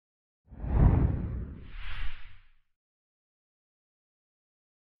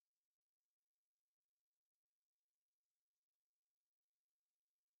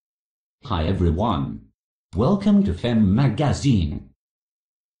Hi everyone. Welcome to Femme magazine.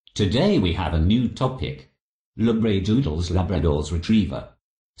 Today we have a new topic. Labradoodles Labradors Retriever.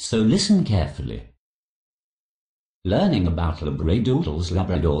 So listen carefully. Learning about Labradoodles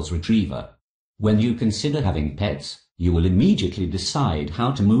Labradors Retriever. When you consider having pets, you will immediately decide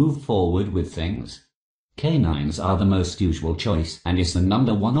how to move forward with things. Canines are the most usual choice and is the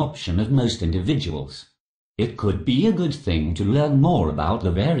 #1 option of most individuals. It could be a good thing to learn more about the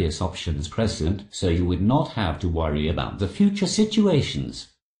various options present so you would not have to worry about the future situations.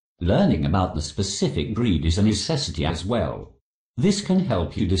 Learning about the specific breed is a necessity as well. This can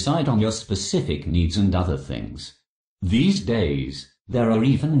help you decide on your specific needs and other things. These days, there are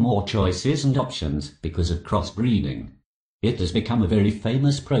even more choices and options because of crossbreeding. It has become a very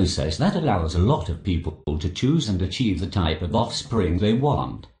famous process that allows a lot of people to choose and achieve the type of offspring they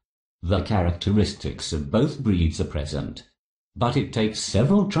want. The characteristics of both breeds are present, but it takes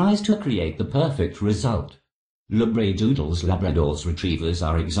several tries to create the perfect result. Labradoodles Labradors Retrievers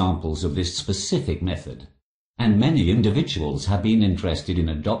are examples of this specific method, and many individuals have been interested in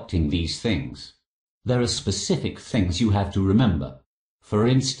adopting these things. There are specific things you have to remember. For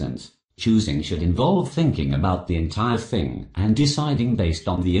instance, choosing should involve thinking about the entire thing and deciding based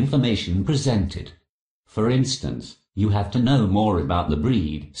on the information presented. For instance, you have to know more about the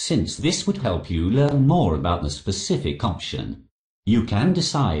breed, since this would help you learn more about the specific option. You can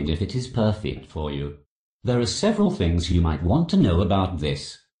decide if it is perfect for you. There are several things you might want to know about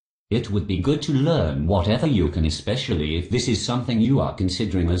this. It would be good to learn whatever you can, especially if this is something you are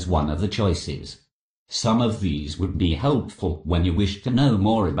considering as one of the choices. Some of these would be helpful when you wish to know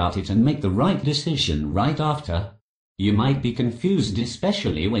more about it and make the right decision right after. You might be confused,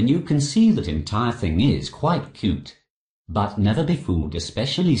 especially when you can see that entire thing is quite cute. But never be fooled,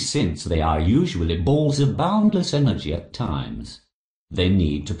 especially since they are usually balls of boundless energy at times. They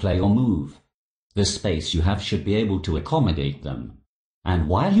need to play or move. The space you have should be able to accommodate them. And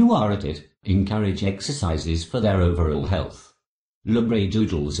while you are at it, encourage exercises for their overall health.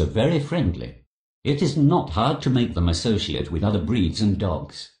 Labradoodles are very friendly. It is not hard to make them associate with other breeds and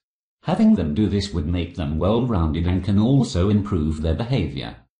dogs. Having them do this would make them well-rounded and can also improve their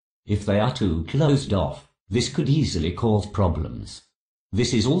behavior. If they are too closed off, this could easily cause problems.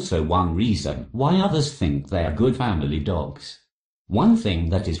 This is also one reason why others think they are good family dogs. One thing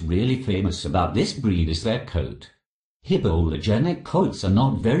that is really famous about this breed is their coat. Hypoallergenic coats are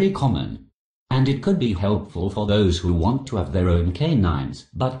not very common, and it could be helpful for those who want to have their own canines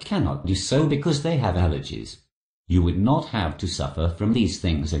but cannot do so because they have allergies. You would not have to suffer from these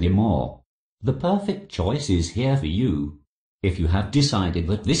things anymore. The perfect choice is here for you. If you have decided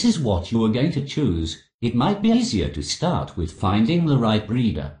that this is what you are going to choose, it might be easier to start with finding the right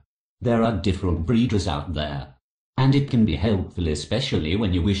breeder. There are different breeders out there, and it can be helpful especially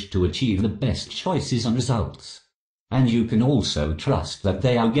when you wish to achieve the best choices and results. And you can also trust that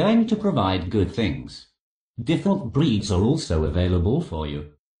they are going to provide good things. Different breeds are also available for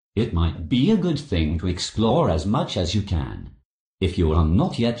you. It might be a good thing to explore as much as you can. If you are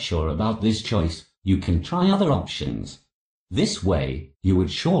not yet sure about this choice, you can try other options. This way, you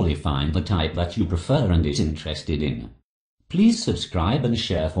would surely find the type that you prefer and is interested in. Please subscribe and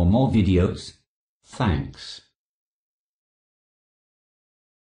share for more videos. Thanks.